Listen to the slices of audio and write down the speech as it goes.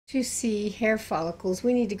To see hair follicles,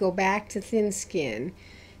 we need to go back to thin skin.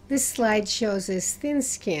 This slide shows us thin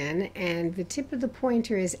skin, and the tip of the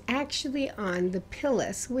pointer is actually on the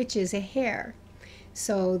pilus, which is a hair.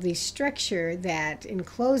 So the structure that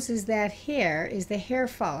encloses that hair is the hair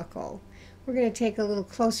follicle. We're going to take a little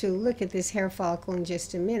closer look at this hair follicle in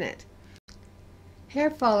just a minute. Hair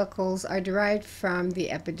follicles are derived from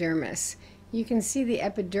the epidermis. You can see the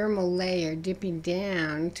epidermal layer dipping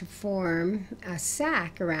down to form a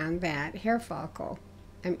sac around that hair follicle,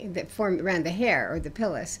 that form around the hair or the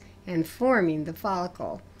pilus, and forming the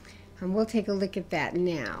follicle. And we'll take a look at that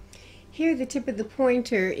now. Here the tip of the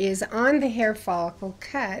pointer is on the hair follicle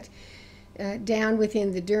cut down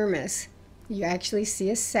within the dermis. You actually see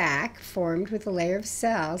a sac formed with a layer of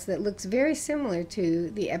cells that looks very similar to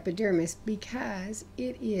the epidermis because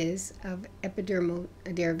it is of epidermal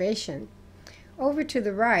derivation. Over to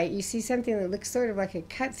the right, you see something that looks sort of like a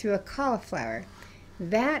cut through a cauliflower.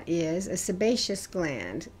 That is a sebaceous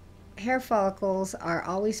gland. Hair follicles are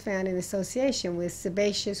always found in association with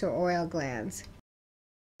sebaceous or oil glands.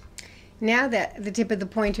 Now that the tip of the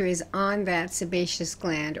pointer is on that sebaceous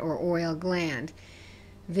gland or oil gland,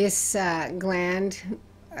 this gland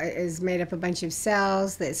is made up of a bunch of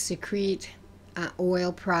cells that secrete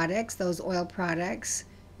oil products. Those oil products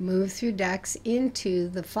move through ducts into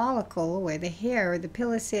the follicle where the hair or the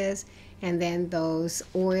pilus is, and then those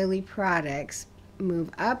oily products move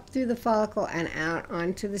up through the follicle and out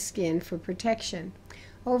onto the skin for protection.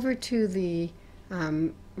 Over to the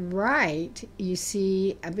right, you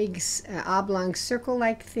see a big oblong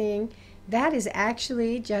circle-like thing. That is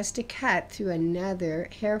actually just a cut through another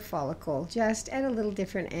hair follicle, just at a little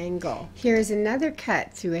different angle. Here is another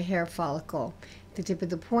cut through a hair follicle. The tip of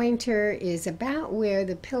the pointer is about where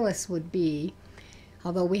the pilus would be,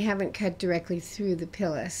 although we haven't cut directly through the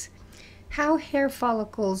pilus. How hair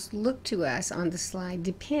follicles look to us on the slide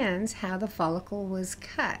depends how the follicle was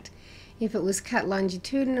cut. If it was cut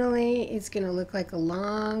longitudinally, it's going to look like a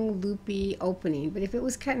long, loopy opening, but if it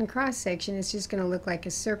was cut in cross-section, it's just going to look like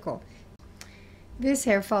a circle. This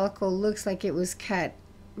hair follicle looks like it was cut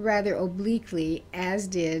rather obliquely, as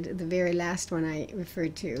did the very last one I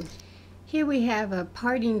referred to. Here we have a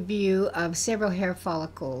parting view of several hair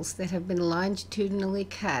follicles that have been longitudinally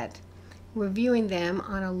cut. We're viewing them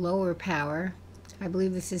on a lower power. I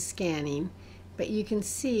believe this is scanning, but you can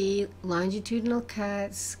see longitudinal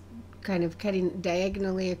cuts kind of cutting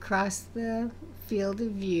diagonally across the field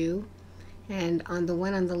of view, and on the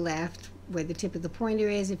one on the left where the tip of the pointer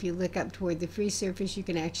is, if you look up toward the free surface, you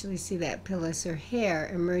can actually see that pilus or hair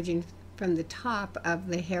emerging from the top of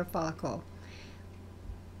the hair follicle.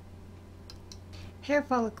 Hair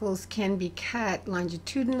follicles can be cut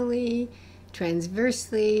longitudinally,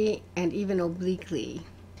 transversely, and even obliquely.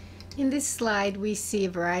 In this slide, we see a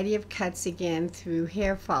variety of cuts again through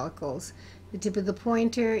hair follicles. The tip of the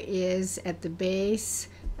pointer is at the base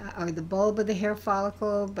or the bulb of the hair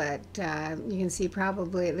follicle, but you can see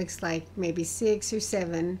probably it looks like maybe 6 or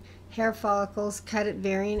 7 hair follicles cut at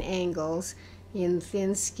varying angles in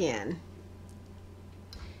thin skin.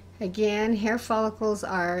 Again, hair follicles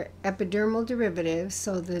are epidermal derivatives,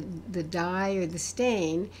 so the dye or the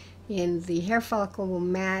stain in the hair follicle will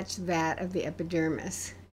match that of the epidermis.